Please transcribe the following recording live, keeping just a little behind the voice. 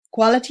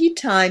Quality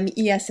Time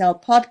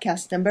ESL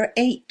podcast number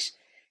 8,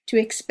 To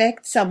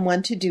Expect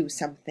Someone to Do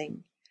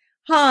Something.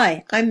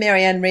 Hi, I'm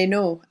Marianne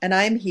Reynaud, and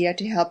I'm here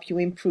to help you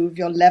improve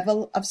your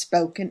level of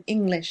spoken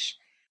English.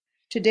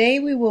 Today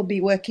we will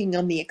be working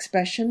on the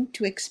expression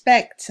to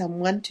expect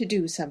someone to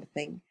do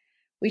something,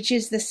 which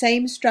is the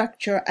same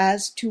structure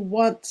as to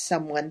want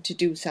someone to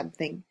do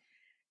something.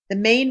 The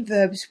main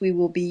verbs we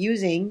will be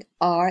using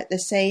are the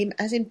same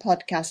as in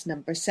podcast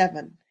number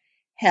 7.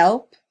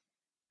 Help,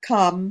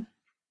 come,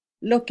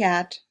 look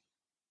at,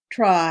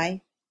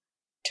 try,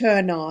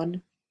 turn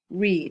on,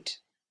 read.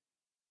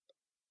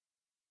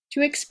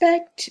 To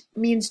expect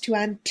means to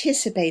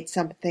anticipate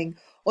something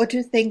or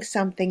to think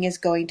something is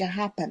going to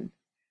happen.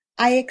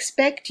 I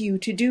expect you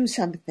to do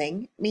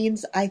something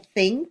means I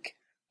think,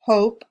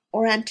 hope,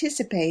 or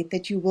anticipate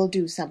that you will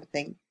do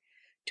something.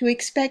 To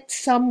expect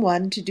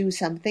someone to do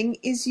something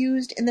is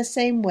used in the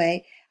same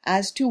way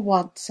as to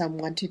want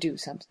someone to do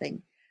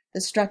something, the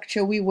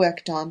structure we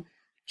worked on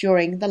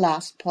during the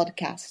last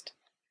podcast.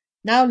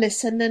 Now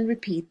listen and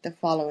repeat the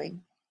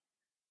following.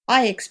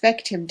 I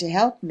expect him to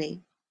help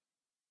me.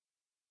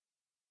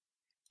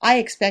 I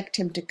expect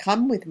him to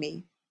come with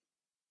me.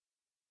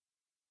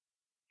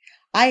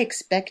 I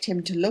expect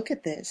him to look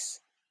at this.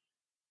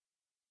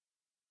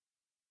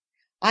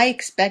 I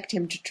expect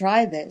him to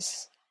try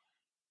this.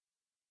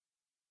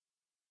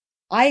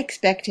 I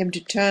expect him to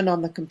turn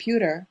on the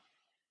computer.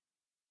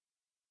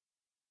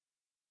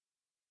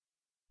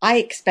 I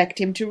expect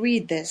him to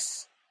read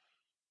this.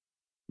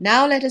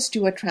 Now let us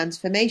do a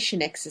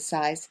transformation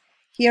exercise.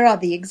 Here are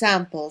the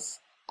examples.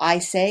 I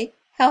say,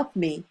 help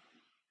me.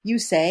 You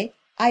say,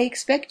 I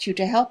expect you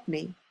to help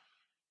me.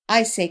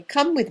 I say,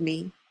 come with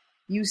me.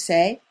 You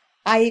say,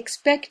 I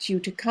expect you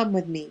to come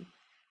with me.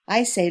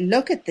 I say,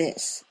 look at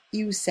this.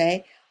 You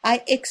say,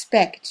 I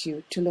expect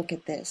you to look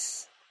at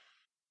this.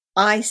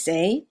 I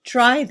say,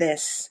 try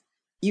this.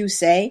 You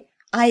say,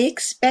 I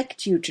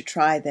expect you to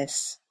try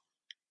this.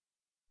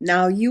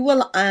 Now you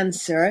will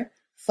answer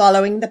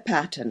following the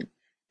pattern.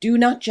 Do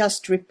not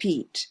just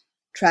repeat.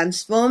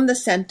 Transform the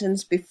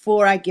sentence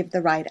before I give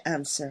the right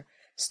answer.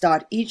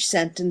 Start each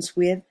sentence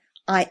with,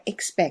 I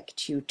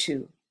expect you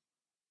to.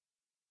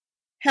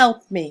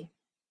 Help me.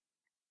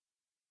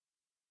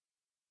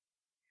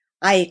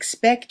 I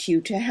expect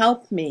you to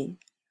help me.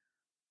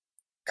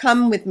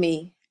 Come with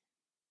me.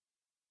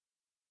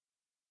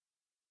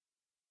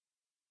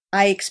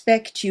 I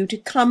expect you to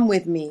come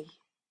with me.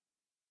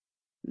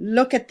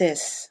 Look at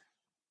this.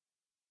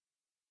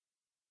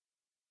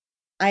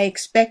 I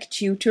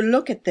expect you to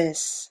look at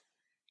this.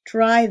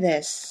 Try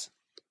this.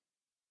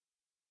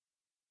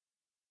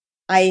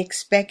 I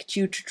expect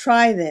you to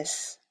try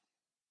this.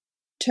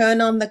 Turn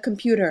on the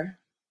computer.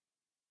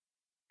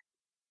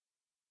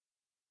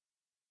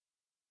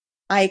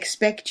 I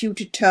expect you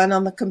to turn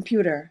on the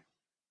computer.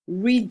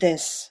 Read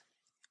this.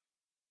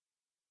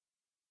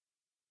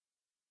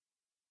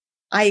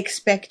 I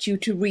expect you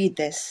to read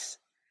this.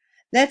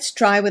 Let's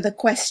try with a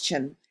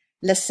question.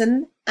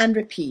 Listen and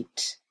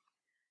repeat.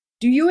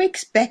 Do you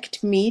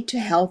expect me to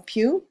help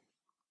you?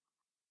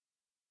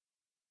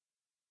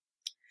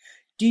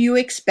 Do you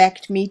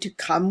expect me to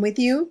come with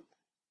you?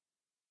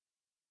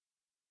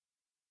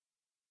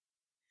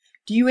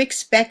 Do you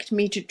expect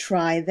me to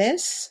try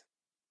this?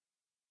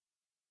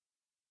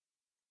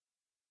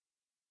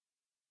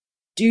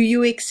 Do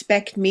you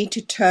expect me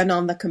to turn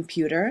on the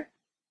computer?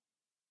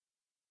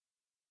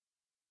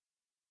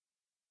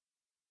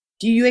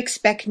 Do you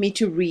expect me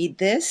to read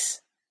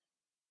this?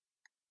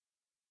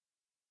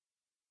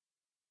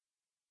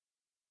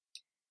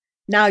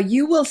 Now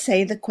you will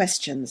say the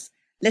questions.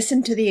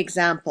 Listen to the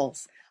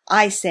examples.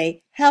 I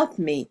say, help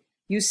me.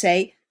 You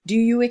say, do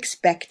you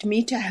expect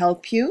me to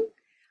help you?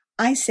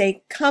 I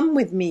say, come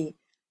with me.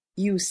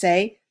 You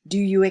say, do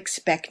you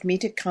expect me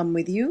to come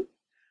with you?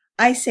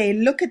 I say,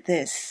 look at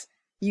this.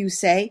 You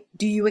say,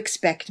 do you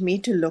expect me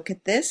to look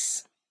at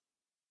this?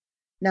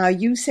 Now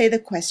you say the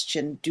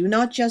question. Do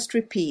not just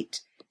repeat.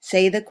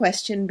 Say the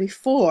question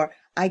before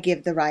I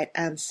give the right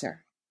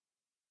answer.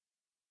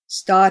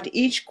 Start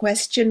each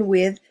question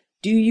with,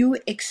 do you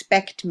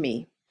expect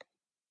me?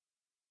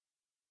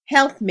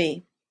 Help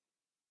me.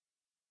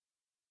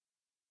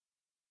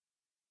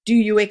 Do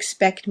you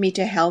expect me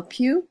to help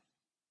you?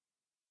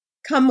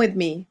 Come with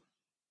me.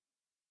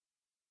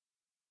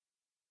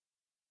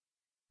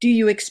 Do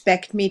you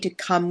expect me to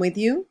come with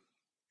you?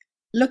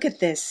 Look at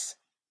this.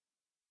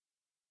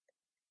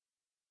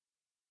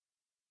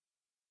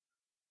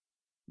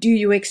 Do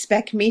you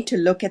expect me to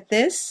look at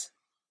this?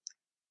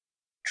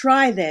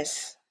 Try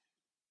this.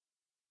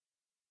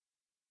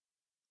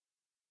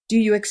 Do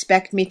you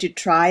expect me to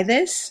try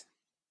this?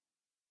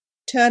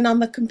 Turn on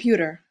the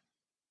computer.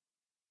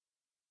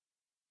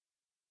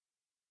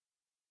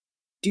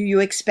 Do you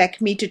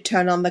expect me to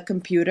turn on the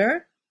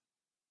computer?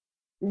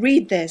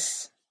 Read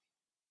this.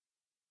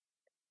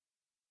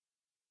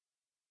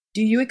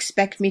 Do you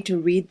expect me to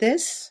read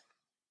this?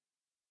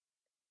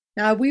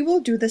 Now we will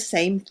do the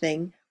same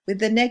thing with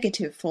the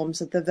negative forms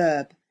of the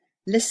verb.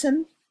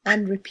 Listen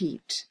and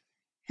repeat.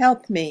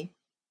 Help me.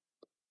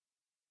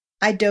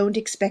 I don't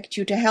expect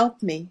you to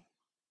help me.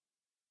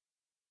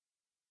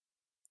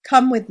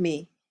 Come with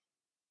me.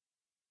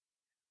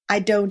 I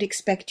don't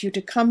expect you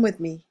to come with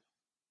me.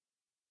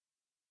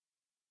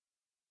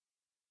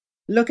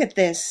 Look at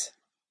this.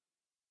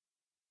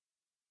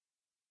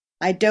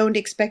 I don't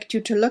expect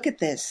you to look at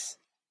this.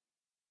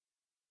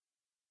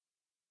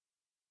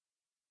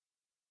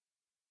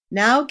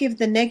 Now give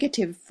the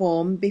negative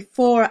form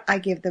before I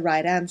give the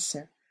right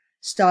answer.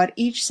 Start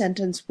each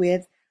sentence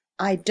with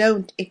I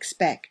don't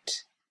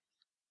expect.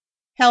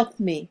 Help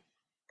me.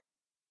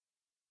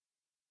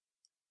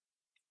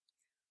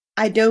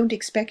 I don't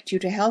expect you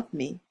to help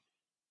me.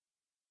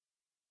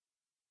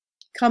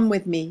 Come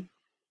with me.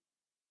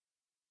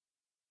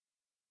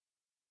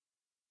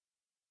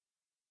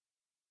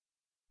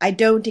 I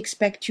don't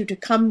expect you to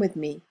come with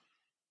me.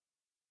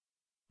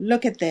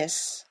 Look at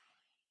this.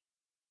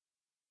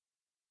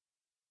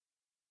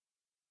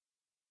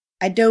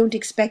 I don't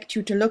expect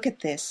you to look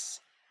at this.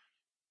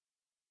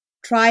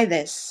 Try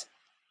this.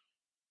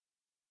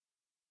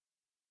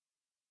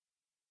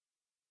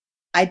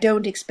 I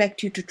don't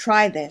expect you to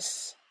try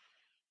this.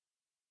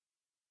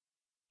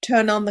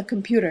 Turn on the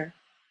computer.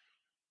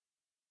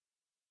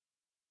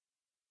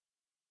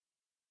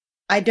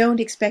 I don't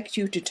expect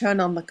you to turn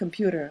on the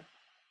computer.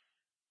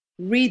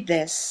 Read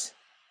this.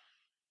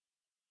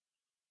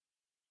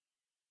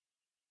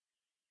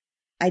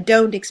 I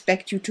don't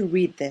expect you to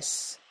read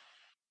this.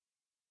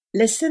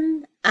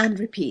 Listen and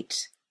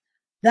repeat.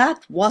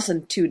 That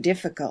wasn't too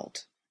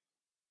difficult.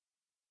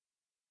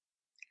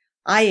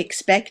 I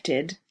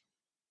expected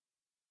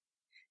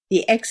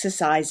the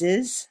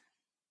exercises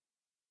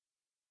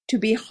to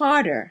be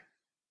harder,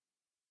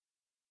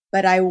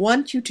 but I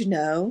want you to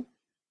know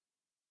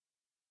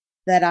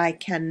that I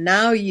can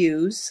now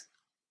use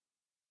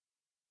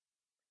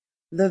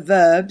the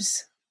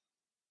verbs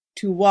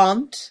to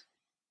want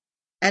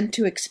and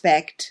to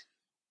expect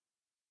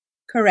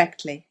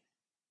correctly.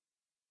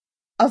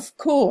 Of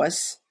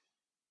course,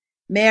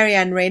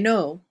 Marianne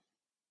Reynaud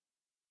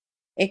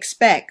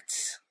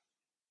expects,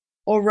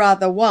 or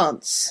rather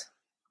wants,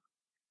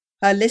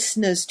 her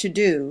listeners to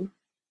do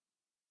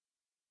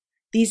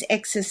these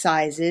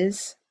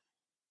exercises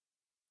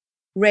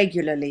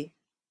regularly.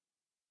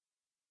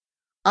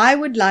 I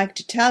would like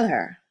to tell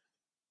her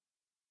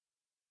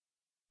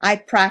I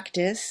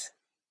practice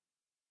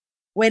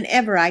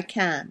whenever I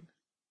can,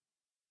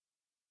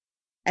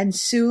 and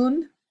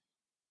soon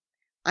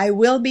I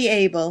will be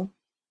able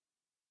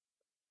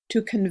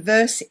to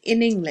converse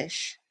in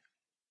English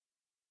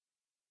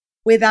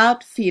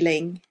without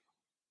feeling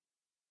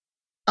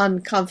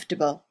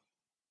uncomfortable.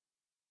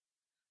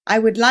 I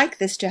would like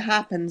this to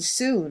happen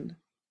soon.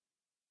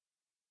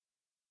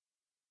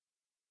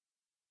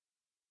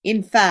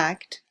 In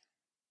fact,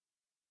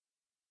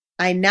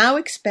 I now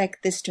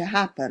expect this to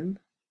happen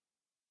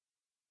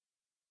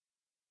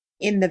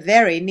in the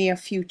very near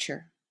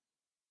future.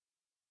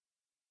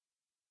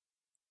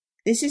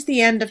 This is the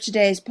end of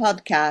today's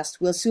podcast.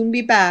 We'll soon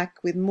be back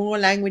with more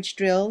language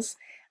drills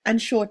and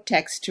short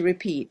text to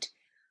repeat.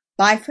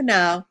 Bye for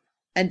now,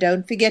 and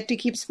don't forget to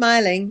keep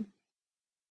smiling.